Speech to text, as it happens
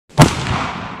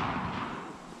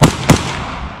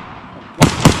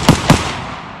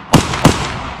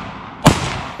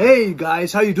Hey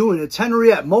guys, how you doing? It's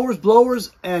Henry at Mowers,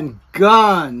 Blowers, and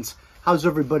Guns. How's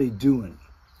everybody doing?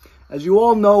 As you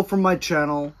all know from my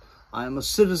channel, I am a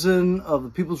citizen of the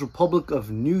People's Republic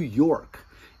of New York.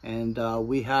 And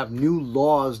we have new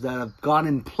laws that have gone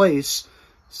in place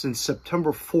since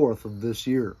September 4th of this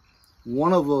year.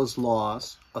 One of those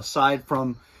laws, aside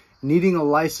from needing a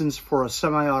license for a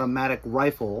semi-automatic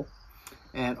rifle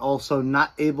and also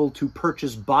not able to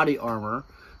purchase body armor,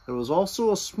 there was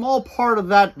also a small part of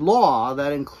that law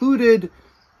that included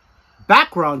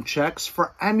background checks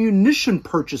for ammunition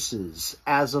purchases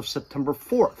as of September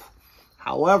 4th.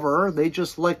 However, they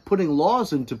just like putting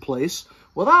laws into place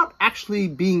without actually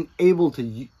being able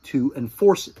to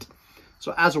enforce it.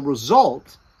 So as a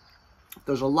result,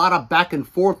 there's a lot of back and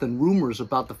forth and rumors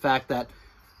about the fact that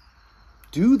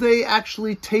do they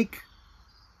actually take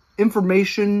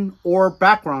information or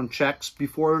background checks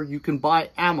before you can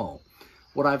buy ammo?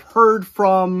 What I've heard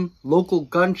from local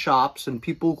gun shops and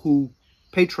people who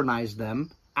patronize them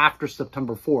after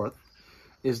September 4th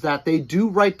is that they do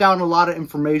write down a lot of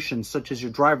information, such as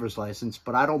your driver's license,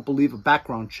 but I don't believe a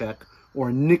background check or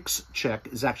a NICS check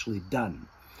is actually done.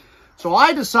 So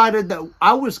I decided that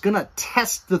I was going to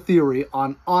test the theory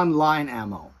on online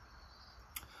ammo.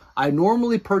 I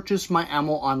normally purchase my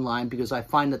ammo online because I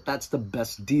find that that's the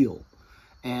best deal.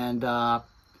 And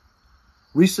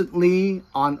recently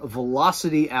on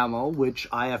Velocity Ammo, which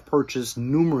I have purchased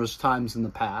numerous times in the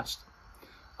past,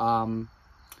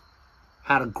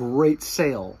 had a great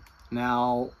sale.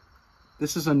 Now,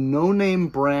 this is a no-name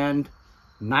brand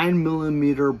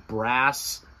 9mm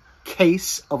brass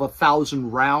case of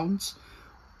 1,000 rounds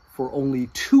for only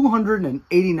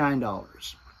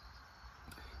 $289.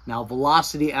 Now,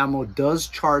 Velocity Ammo does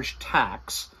charge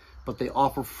tax, but they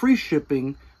offer free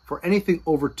shipping for anything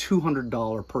over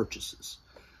 $200 purchases.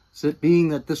 So it being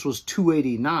that this was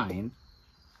 $289,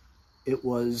 it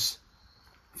was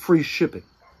free shipping.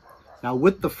 Now,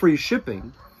 with the free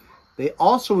shipping, they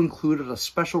also included a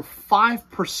special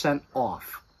 5%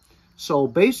 off. So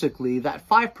basically, that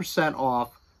 5%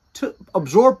 off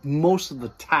absorbed most of the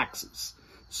taxes.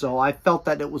 So I felt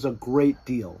that it was a great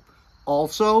deal.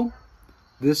 Also,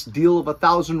 this deal of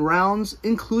 1,000 rounds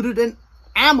included an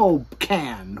ammo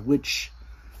can, which,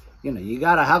 you know, you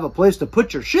gotta have a place to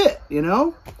put your shit, you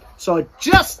know? So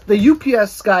the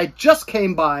UPS guy just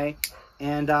came by,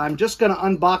 and I'm just gonna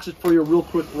unbox it for you real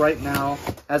quick right now,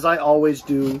 as I always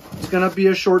do. It's gonna be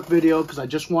a short video because I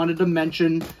just wanted to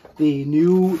mention the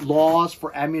new laws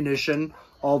for ammunition,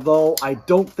 although I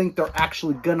don't think they're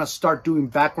actually gonna start doing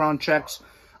background checks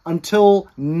until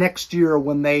next year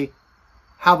when they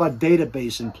have a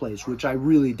database in place, which I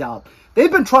really doubt.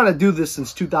 They've been trying to do this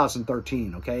since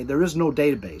 2013, okay? There is no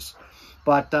database.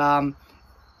 But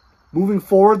moving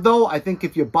forward, though, I think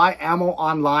if you buy ammo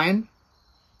online,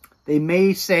 they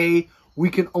may say we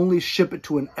can only ship it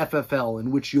to an FFL,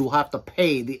 in which you'll have to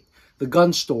pay the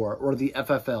gun store or the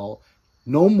FFL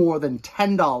no more than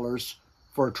 $10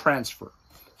 for a transfer.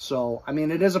 So, I mean,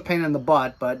 it is a pain in the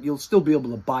butt, but you'll still be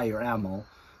able to buy your ammo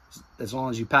as long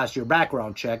as you pass your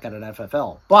background check at an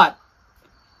FFL. But,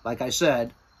 like I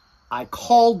said, I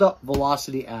called up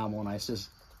Velocity Ammo and I says,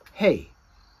 hey,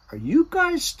 are you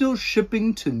guys still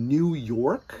shipping to New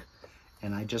York?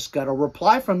 And I just got a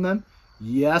reply from them,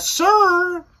 yes,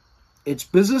 sir. It's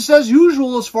business as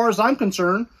usual as far as I'm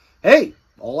concerned. Hey,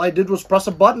 all I did was press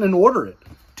a button and order it.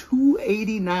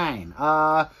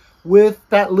 $289. With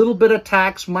that little bit of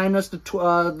tax minus the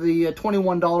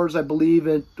 $21, I believe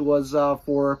it was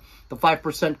for the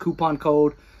 5% coupon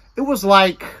code. It was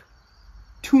like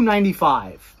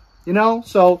 $295, you know?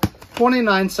 So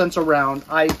 29 cents a round.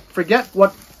 I forget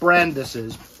what brand this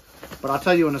is, but I'll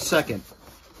tell you in a second.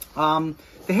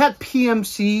 They had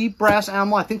PMC brass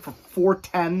ammo, I think for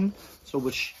 $410. So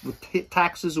with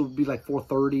taxes, it would be like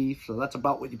 $430. So that's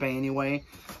about what you pay anyway.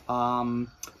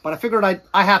 But I figured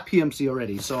I have PMC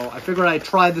already. So I figured I'd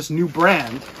try this new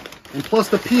brand. And plus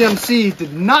the PMC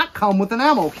did not come with an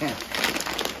ammo can.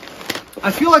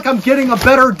 I feel like I'm getting a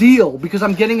better deal because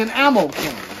I'm getting an ammo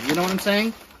can. You know what I'm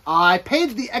saying? I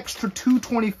paid the extra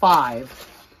 $225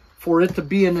 for it to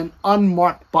be in an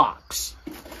unmarked box.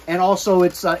 And also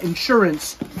it's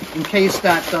insurance in case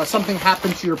that something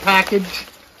happened to your package.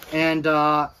 And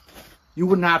you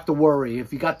wouldn't have to worry.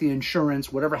 If you got the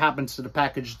insurance, whatever happens to the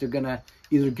package, they're going to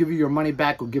either give you your money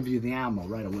back or give you the ammo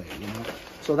right away, you know?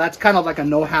 So that's kind of like a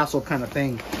no-hassle kind of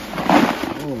thing.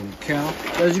 Holy cow.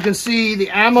 So as you can see, the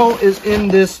ammo is in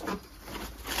this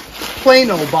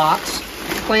Plano box.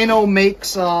 Plano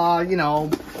makes, you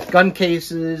know, gun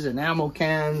cases and ammo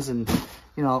cans and,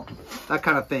 you know, that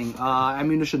kind of thing.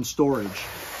 Ammunition storage.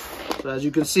 So as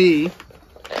you can see,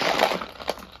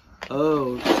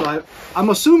 Oh, so I'm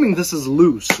assuming this is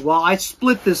loose. Well, I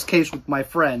split this case with my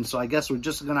friend, so I guess we're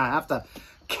just gonna have to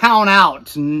count out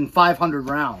 500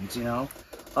 rounds, you know?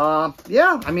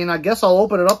 Yeah, I mean, I guess I'll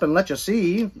open it up and let you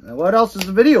see. What else is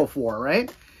the video for,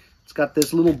 right? It's got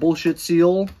this little bullshit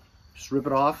seal. Just rip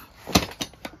it off.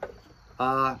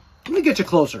 Let me get you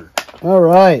closer. All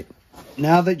right,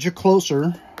 now that you're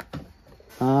closer,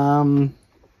 9mm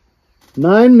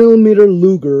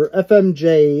Luger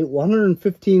FMJ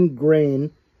 115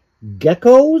 grain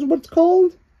Geco is what it's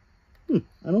called.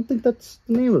 I don't think that's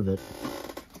the name of it.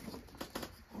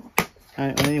 All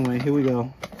right, anyway, here we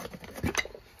go.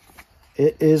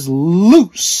 It is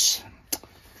loose.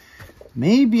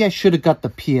 Maybe I should have got the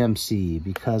PMC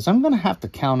because I'm going to have to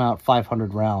count out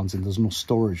 500 rounds and there's no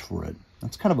storage for it.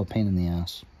 That's kind of a pain in the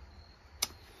ass.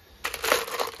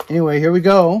 Anyway, here we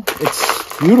go.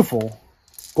 It's beautiful.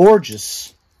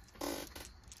 Gorgeous.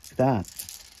 Look at that.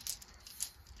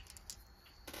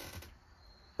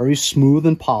 Very smooth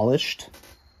and polished.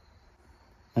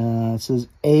 It says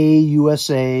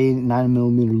AUSA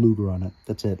 9mm Luger on it.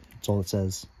 That's it. That's all it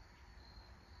says.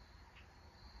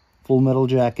 Full metal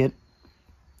jacket.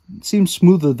 It seems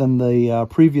smoother than the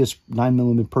previous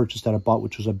 9mm purchase that I bought,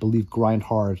 which was, I believe, grind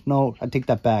hard. No, I take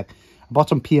that back. I bought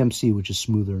some PMC, which is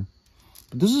smoother.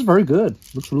 But this is very good.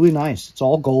 Looks really nice. It's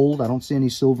all gold. I don't see any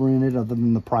silver in it other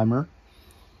than the primer.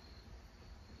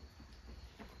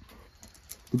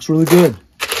 Looks really good.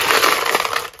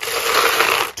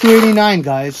 $289,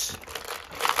 guys.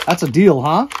 That's a deal,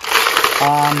 huh?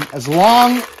 As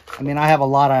long, I mean, I have a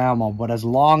lot of ammo, but as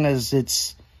long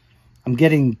as I'm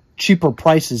getting cheaper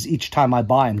prices each time I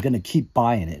buy, I'm going to keep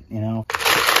buying it, you know?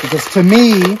 Because to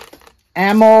me,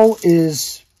 ammo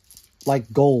is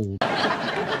like gold.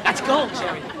 That's gold,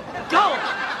 Jerry. Gold!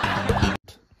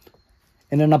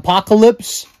 In an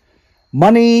apocalypse,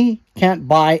 money can't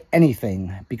buy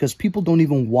anything because people don't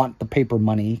even want the paper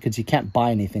money because you can't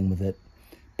buy anything with it.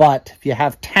 But if you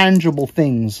have tangible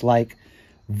things like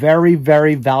very,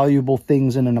 very valuable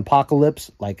things in an apocalypse,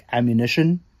 like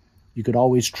ammunition, you could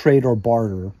always trade or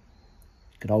barter. You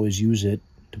could always use it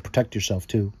to protect yourself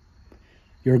too.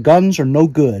 Your guns are no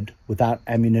good without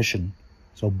ammunition.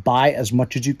 So buy as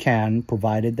much as you can,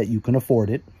 provided that you can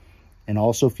afford it. And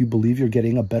also, if you believe you're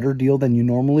getting a better deal than you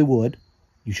normally would,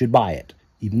 you should buy it.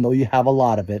 Even though you have a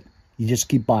lot of it, you just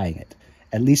keep buying it.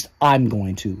 At least I'm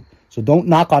going to. So don't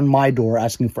knock on my door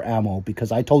asking for ammo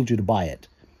because I told you to buy it.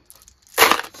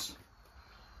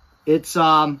 It's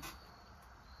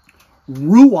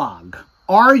Ruag.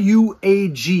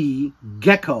 R-U-A-G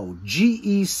Geco.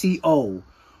 G-E-C-O.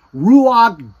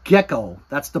 Ruag Geco.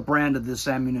 That's the brand of this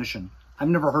ammunition. I've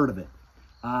never heard of it.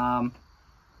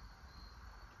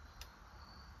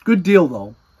 Good deal,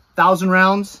 though. 1,000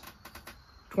 rounds,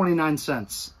 29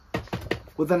 cents.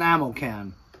 With an ammo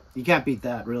can. You can't beat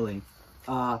that, really.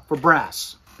 For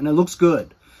brass. And it looks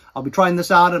good. I'll be trying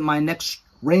this out at my next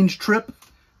range trip.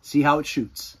 See how it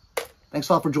shoots. Thanks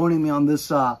a lot for joining me on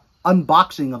this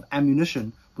unboxing of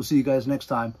ammunition. We'll see you guys next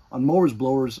time on Mowers,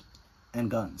 Blowers,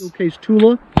 and Guns. Showcase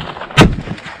Tula.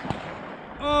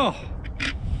 Oh!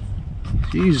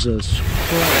 Jesus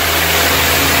Christ.